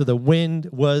waves, so the wind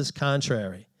was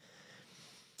contrary.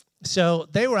 So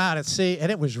they were out at sea,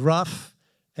 and it was rough,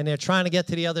 and they're trying to get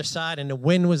to the other side, and the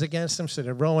wind was against them, so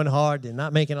they're rowing hard. They're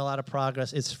not making a lot of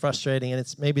progress. It's frustrating,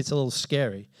 and maybe it's a little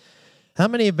scary. How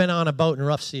many have been on a boat in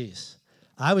rough seas?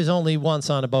 I was only once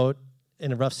on a boat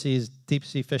in the rough seas, deep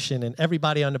sea fishing, and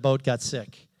everybody on the boat got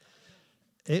sick.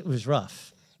 It was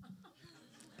rough.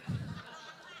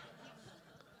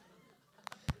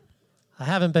 I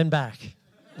haven't been back.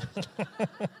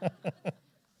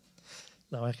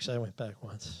 No, actually, I went back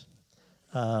once.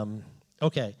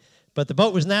 Okay, but the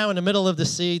boat was now in the middle of the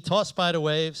sea, tossed by the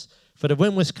waves, for the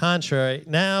wind was contrary.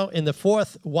 Now, in the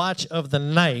fourth watch of the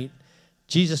night,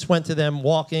 Jesus went to them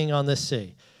walking on the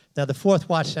sea. Now, the fourth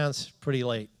watch sounds pretty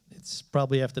late. It's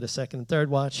probably after the second and third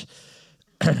watch.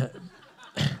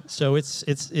 So it's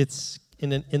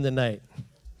in the night.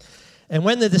 And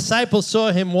when the disciples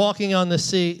saw him walking on the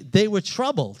sea, they were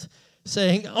troubled,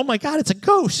 saying, "Oh my God, it's a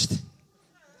ghost."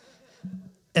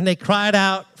 And they cried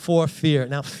out for fear.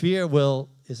 Now, fear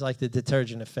is like the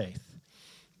detergent of faith.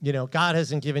 You know, God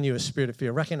hasn't given you a spirit of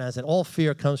fear. Recognize that all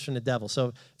fear comes from the devil.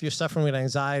 So if you're suffering with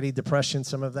anxiety, depression,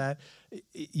 some of that,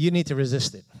 you need to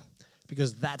resist it,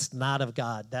 because that's not of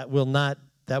God. That will not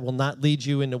lead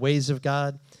you in the ways of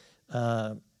God.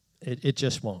 It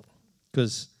just won't,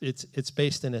 because it's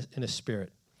based in a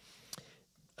spirit.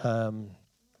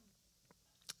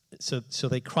 So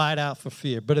they cried out for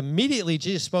fear. But immediately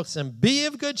Jesus spoke to them, "Be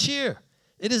of good cheer.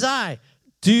 It is I.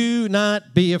 Do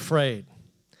not be afraid."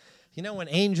 You know, when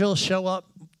angels show up,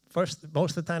 most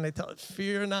of the time they tell us,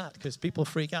 "Fear not," because people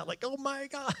freak out like, "Oh my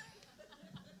God."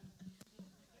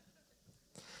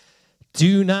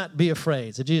 Do not be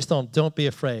afraid. So Jesus told him, "Don't be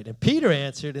afraid." And Peter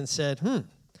answered and said,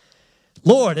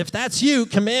 "Lord, if that's you,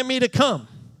 command me to come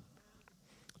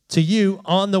to you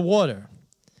on the water."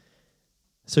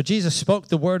 So Jesus spoke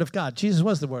the word of God. Jesus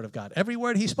was the word of God. Every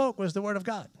word he spoke was the word of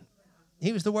God.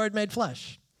 He was the word made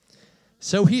flesh.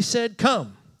 So he said,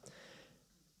 "Come."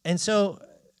 And so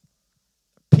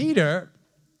Peter,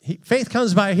 faith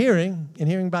comes by hearing, and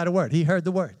hearing by the word. He heard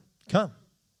the word. Come.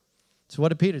 So what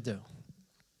did Peter do?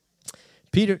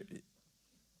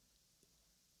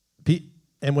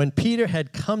 And when Peter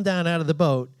had come down out of the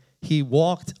boat, he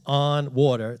walked on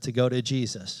water to go to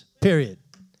Jesus. Period.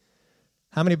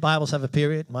 How many Bibles have a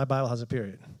period? My Bible has a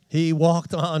period. He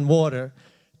walked on water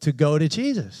to go to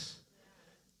Jesus.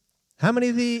 How many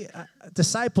of the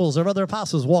disciples or other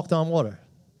apostles walked on water?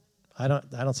 I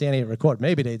don't see any recorded.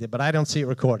 Maybe they did, but I don't see it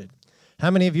recorded. How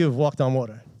many of you have walked on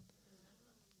water?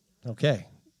 Okay.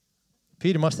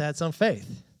 Peter must have had some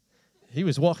faith. He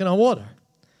was walking on water.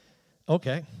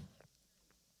 Okay.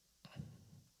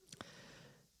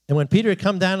 And when Peter had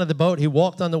come down to the boat, he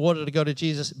walked on the water to go to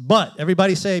Jesus. But,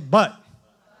 everybody say, but.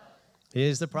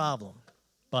 Here's the problem.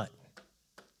 But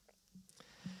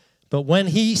when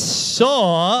he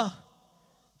saw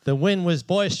the wind was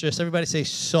boisterous, everybody say,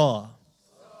 saw.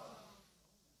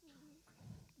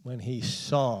 When he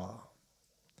saw.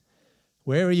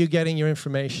 Where are you getting your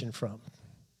information from?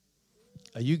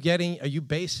 Are you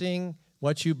basing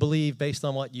what you believe based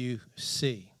on what you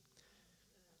see?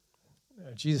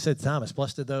 Jesus said to Thomas,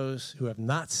 "Blessed are those who have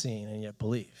not seen and yet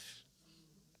believe."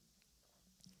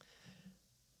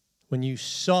 When you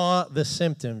saw the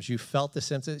symptoms, you felt the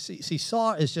symptoms. See,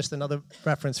 saw is just another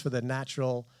reference for the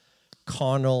natural,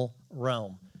 carnal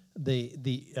realm,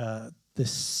 the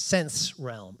sense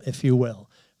realm, if you will.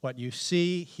 What you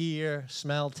see, hear,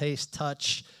 smell, taste,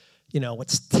 touch,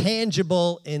 what's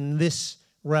tangible in this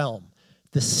realm,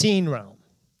 the seen realm.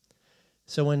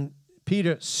 So when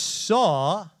Peter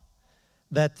saw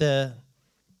that the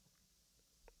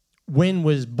wind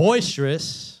was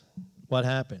boisterous, what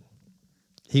happened?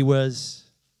 He was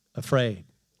afraid.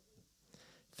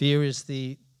 Fear is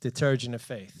the detergent of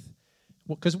faith.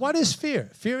 Because what is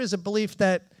fear? Fear is a belief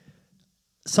that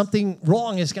something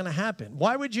wrong is going to happen.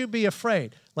 Why would you be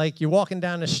afraid? Like you're walking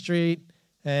down the street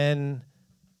and,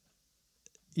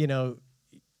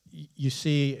 you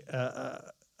see, a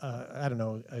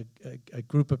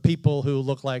group of people who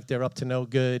look like they're up to no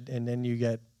good, and then you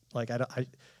get like, I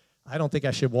don't think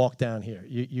I should walk down here.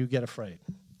 You get afraid.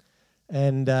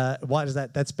 And why is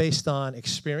that? That's based on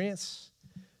experience,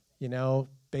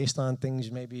 based on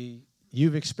things maybe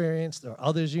you've experienced or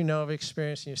others have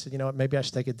experienced, and you said, what, maybe I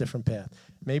should take a different path.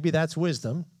 Maybe that's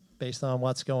wisdom based on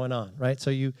what's going on, right?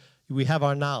 So we have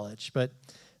our knowledge, but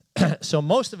so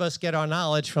most of us get our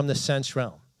knowledge from the sense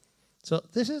realm. So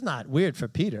this is not weird for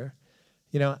Peter.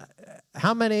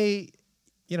 How many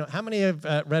have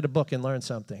read a book and learned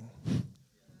something?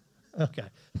 Okay.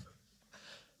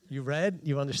 You read,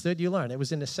 you understood, you learned. It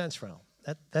was in the sense realm.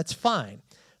 That's fine.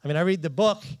 I mean, I read the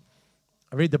book,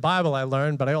 I read the Bible, I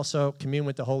learn, but I also commune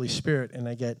with the Holy Spirit, and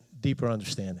I get deeper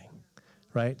understanding,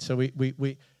 right? So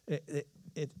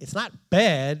it's not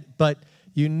bad, but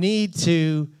you need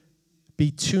to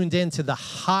be tuned into the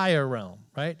higher realm,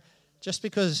 right? Just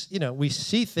because, we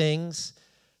see things,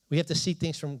 we have to see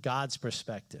things from God's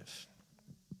perspective.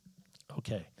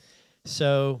 Okay,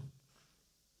 so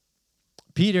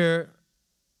Peter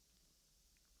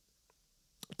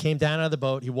came down out of the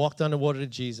boat. He walked on the water to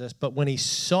Jesus. But when he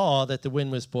saw that the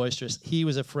wind was boisterous, he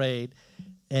was afraid.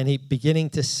 And he,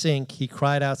 beginning to sink, he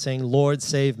cried out, saying, "Lord,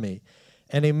 save me."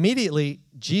 And immediately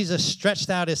Jesus stretched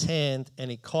out his hand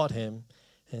and he caught him.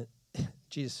 And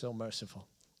Jesus is so merciful.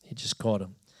 He just caught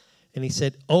him. And he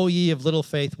said, "O ye of little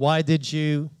faith, why did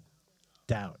you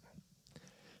doubt.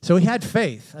 So he had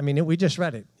faith. I mean, we just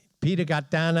read it. Peter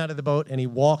got down out of the boat and he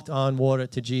walked on water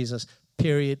to Jesus,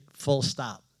 period, full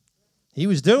stop. He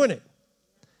was doing it.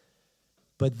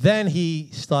 But then he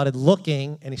started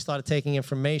looking and he started taking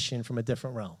information from a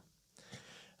different realm.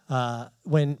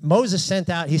 When Moses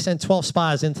he sent 12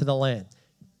 spies into the land.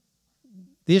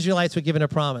 The Israelites were given a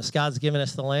promise. God's given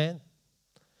us the land.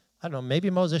 I don't know, maybe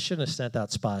Moses shouldn't have sent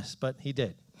out spies, but he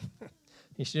did.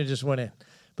 He should have just went in.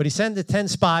 But he sent the 10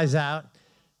 spies out.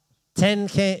 2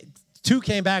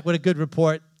 came back with a good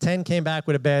report. 10 came back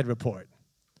with a bad report.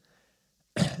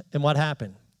 And what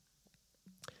happened?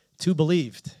 2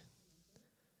 believed.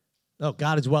 Oh,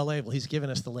 God is well able. He's given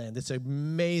us the land. It's an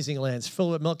amazing land. It's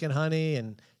filled with milk and honey,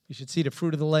 and you should see the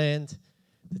fruit of the land.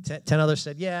 The 10 others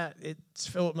said, yeah, it's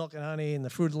filled with milk and honey, and the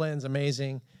fruit of the land's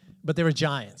amazing. But they were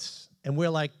giants. And we're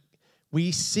like,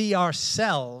 we see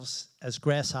ourselves as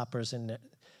grasshoppers.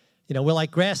 We're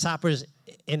like grasshoppers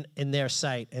in their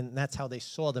sight, and that's how they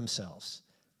saw themselves,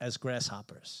 as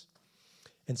grasshoppers.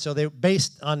 And so they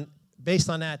based on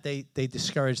that, they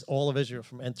discouraged all of Israel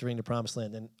from entering the promised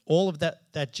land. And all of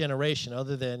that generation,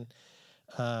 other than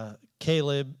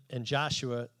Caleb and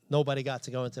Joshua, nobody got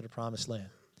to go into the promised land.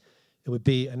 It would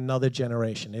be another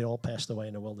generation. They all passed away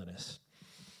in the wilderness.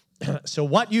 So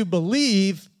what you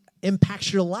believe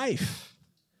impacts your life.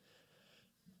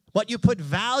 What you put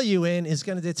value in is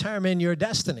going to determine your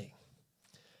destiny.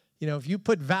 If you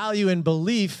put value in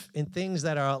belief in things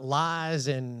that are lies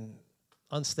and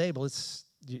unstable,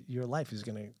 your life is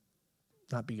going to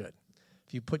not be good.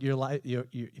 If you put your life,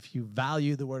 if you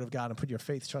value the Word of God and put your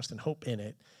faith, trust, and hope in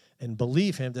it, and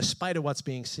believe Him, despite of what's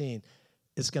being seen,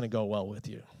 it's going to go well with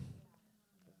you.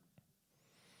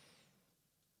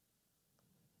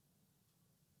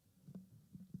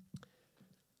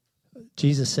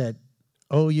 Jesus said,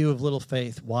 "Oh, you of little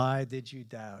faith, why did you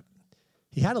doubt?"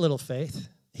 He had a little faith.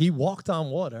 He walked on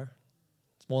water.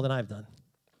 It's more than I've done.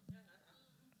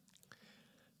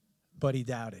 But he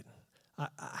doubted.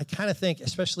 I kind of think,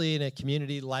 especially in a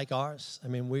community like ours, I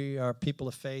mean, we are people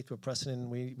of faith. We're pressing in.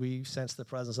 We sense the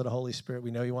presence of the Holy Spirit.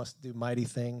 We know He wants to do mighty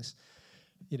things.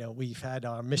 We've had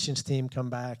our missions team come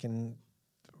back, and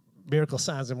miracle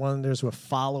signs and wonders were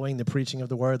following the preaching of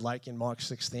the word, like in Mark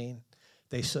 16.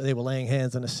 They were laying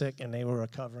hands on the sick, and they were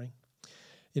recovering.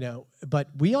 But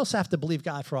we also have to believe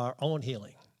God for our own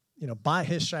healing. By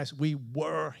His stripes, we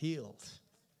were healed.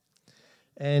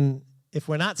 And if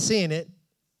we're not seeing it,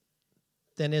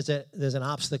 then there's an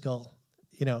obstacle.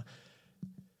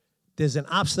 There's an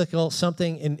obstacle,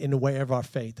 something in the way of our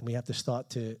faith, and we have to start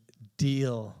to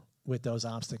deal with those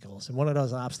obstacles. And one of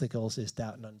those obstacles is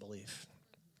doubt and unbelief.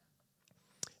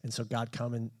 And so God,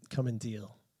 come and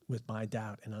deal with my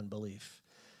doubt and unbelief.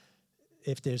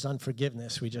 If there's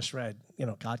unforgiveness, we just read,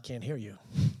 God can't hear you.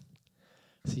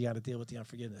 So you got to deal with the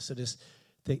unforgiveness. So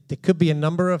there could be a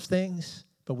number of things,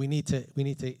 but we need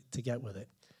to get with it.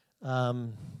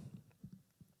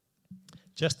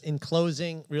 Just in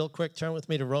closing, real quick, turn with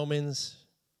me to Romans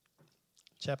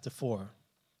chapter 4.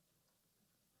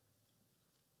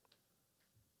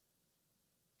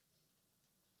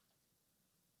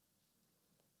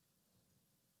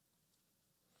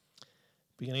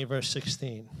 Beginning of verse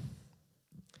 16.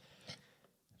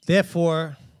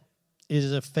 Therefore, it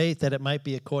is of faith that it might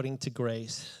be according to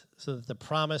grace, so that the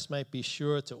promise might be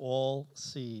sure to all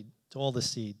the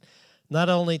seed, not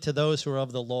only to those who are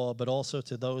of the law, but also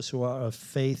to those who are of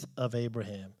faith of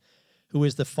Abraham, who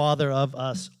is the father of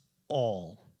us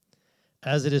all.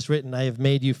 As it is written, I have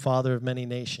made you father of many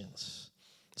nations.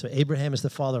 So Abraham is the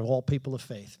father of all people of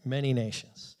faith, many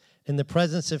nations, in the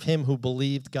presence of him who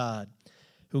believed God,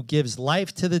 who gives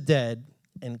life to the dead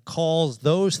and calls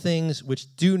those things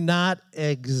which do not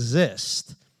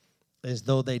exist as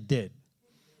though they did.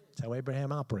 That's how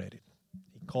Abraham operated.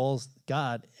 He calls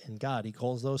God, and God, He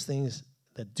calls those things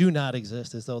that do not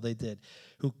exist as though they did.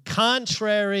 Who,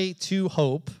 contrary to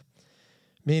hope,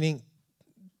 meaning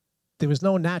there was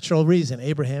no natural reason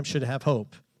Abraham should have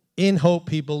hope. In hope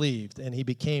he believed, and he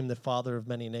became the father of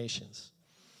many nations.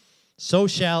 So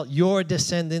shall your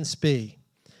descendants be.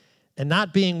 And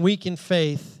not being weak in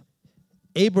faith,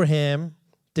 Abraham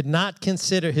did not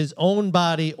consider his own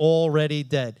body already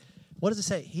dead. What does it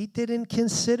say? He didn't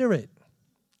consider it.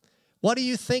 What are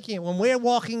you thinking? When we're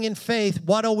walking in faith,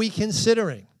 what are we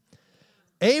considering?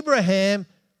 Abraham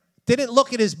didn't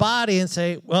look at his body and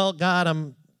say, well, God,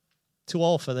 I'm too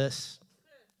old for this.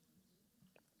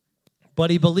 But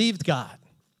he believed God.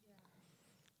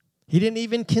 He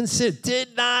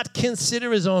did not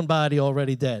consider his own body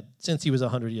already dead, since he was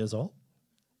 100 years old,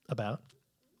 about.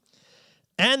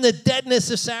 And the deadness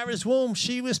of Sarah's womb,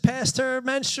 she was past her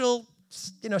menstrual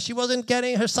she wasn't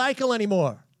getting her cycle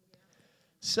anymore.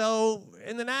 So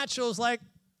in the natural, it's like,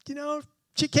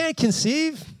 she can't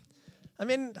conceive. I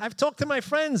mean, I've talked to my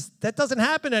friends. That doesn't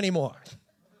happen anymore.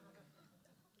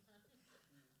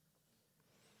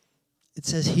 It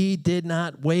says he did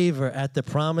not waver at the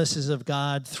promises of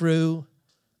God through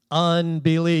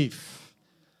unbelief.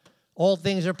 All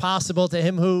things are possible to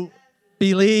him who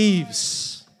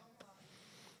believes.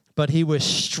 But he was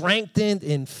strengthened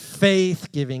in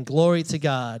faith, giving glory to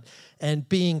God, and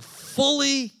being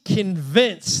fully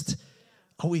convinced.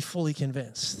 Are we fully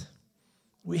convinced?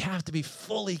 We have to be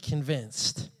fully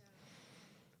convinced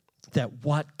that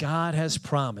what God has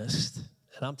promised,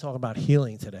 and I'm talking about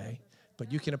healing today,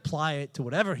 but you can apply it to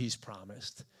whatever he's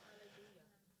promised.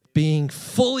 Being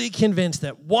fully convinced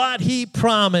that what he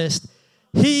promised,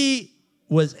 he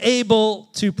was able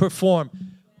to perform.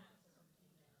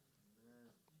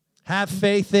 Have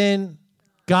faith in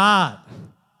God.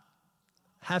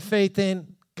 Have faith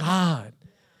in God.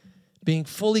 Being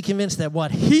fully convinced that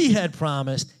what he had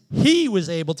promised, he was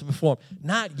able to perform.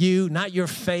 Not you, not your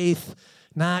faith,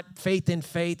 not faith in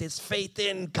faith. It's faith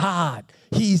in God.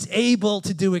 He's able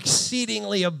to do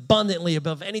exceedingly abundantly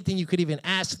above anything you could even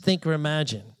ask, think, or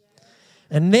imagine.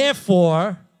 And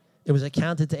therefore, it was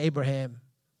accounted to Abraham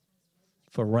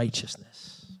for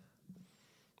righteousness.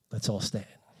 Let's all stand.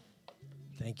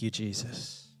 Thank you,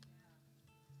 Jesus.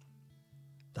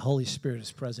 The Holy Spirit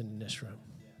is present in this room.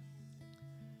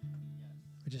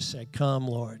 We just say, come,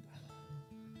 Lord.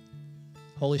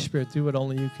 Holy Spirit, do what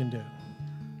only you can do.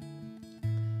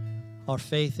 Our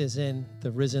faith is in the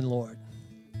risen Lord,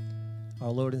 our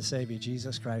Lord and Savior,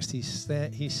 Jesus Christ.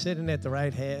 He's sitting at the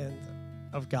right hand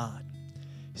of God.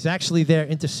 He's actually there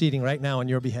interceding right now on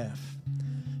your behalf.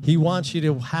 He wants you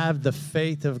to have the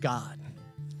faith of God.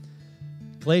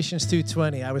 Galatians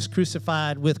 2:20, I was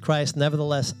crucified with Christ,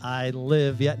 nevertheless I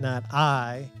live, yet not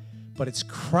I, but it's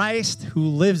Christ who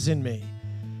lives in me.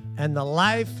 And the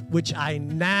life which I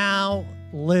now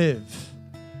live,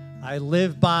 I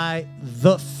live by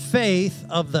the faith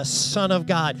of the Son of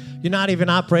God. You're not even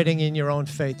operating in your own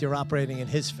faith. You're operating in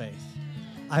his faith.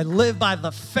 I live by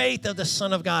the faith of the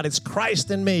Son of God. It's Christ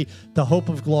in me, the hope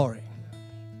of glory.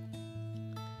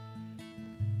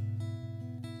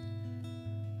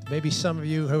 Maybe some of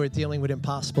you who are dealing with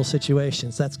impossible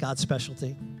situations, that's God's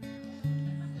specialty.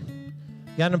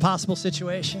 You got an impossible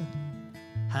situation?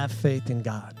 Have faith in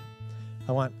God.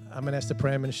 I'm going to ask the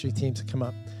prayer ministry team to come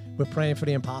up. We're praying for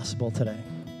the impossible today.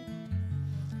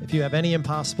 If you have any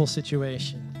impossible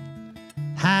situation,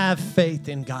 have faith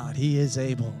in God. He is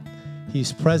able.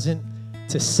 He's present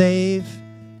to save,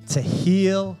 to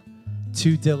heal,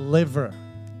 to deliver.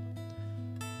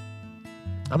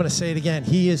 I'm going to say it again.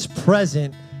 He is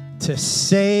present to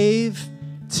save,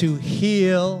 to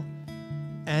heal,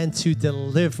 and to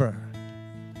deliver.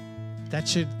 That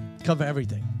should cover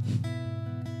everything.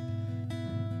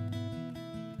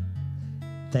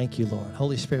 Thank you, Lord.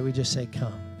 Holy Spirit, we just say,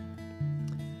 come.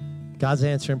 God's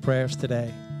answering prayers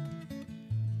today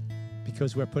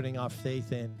because we're putting our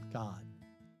faith in God.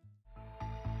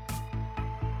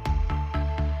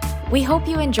 We hope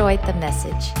you enjoyed the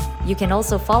message. You can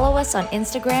also follow us on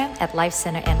Instagram at Life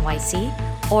Center NYC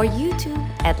or YouTube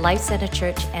at Life Center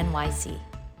Church NYC.